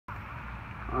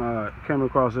Came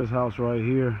across this house right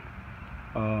here.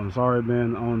 It's already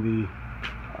been on the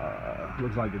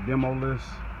looks like the demo list.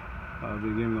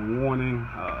 Been given a warning.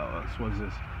 What's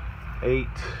this?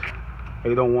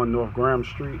 801 North Graham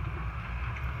Street.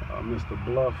 Mr.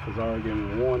 Bluff has already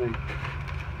given a warning.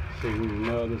 See who the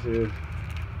hell this is.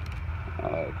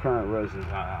 Current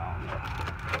residents, I don't know.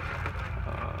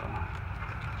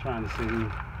 Trying to see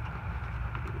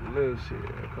who lives here,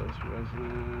 because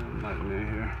resident, nothing in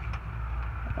here.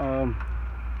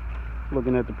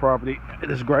 Looking at the property,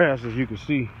 this grass, as you can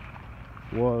see,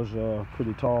 was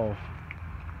pretty tall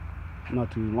not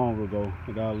too long ago.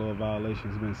 It got a little violation.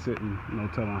 It's been sitting, no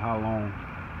telling how long.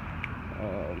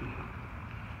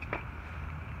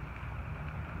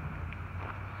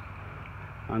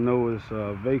 I know it's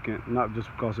vacant, not just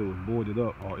because it was boarded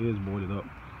up or is boarded up,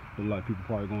 but like people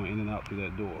probably going in and out through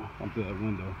that door, up through that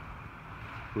window.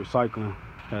 Recycling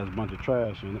has a bunch of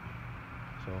trash in it,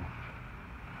 so.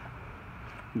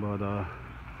 But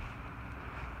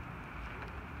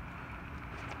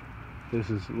this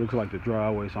looks like the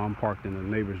driveway, so I'm parked in the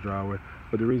neighbor's driveway.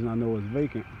 But the reason I know it's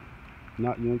vacant,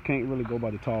 you can't really go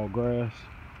by the tall grass.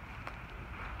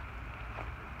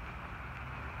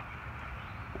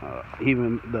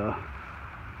 Even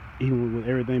with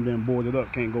everything being boarded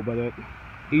up, can't go by that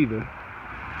either.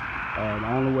 The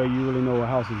only way you really know a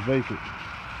house is vacant,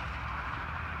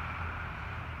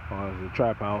 or it's a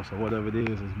trap house or whatever it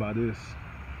is by this.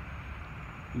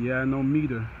 Yeah, no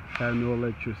meter, had no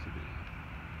electricity.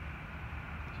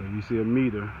 So if you see a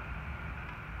meter,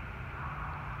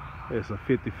 it's a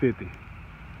 50-50.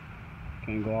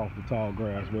 Can't go off the tall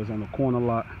grass, but it's on the corner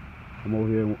lot. I'm over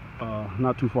here,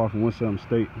 not too far from Wholesaling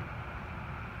State.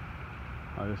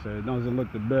 Like I said, it doesn't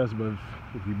look the best, but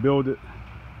if you build it,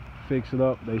 fix it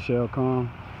up, they shall come,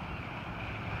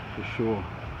 for sure.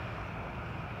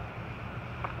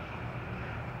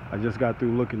 I just got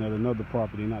through looking at another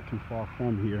property not too far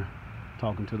from here,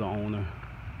 talking to the owner.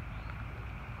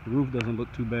 The roof doesn't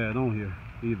look too bad on here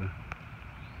either.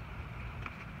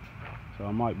 So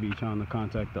I might be trying to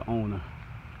contact the owner.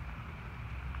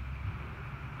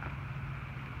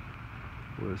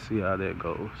 We'll see how that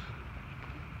goes.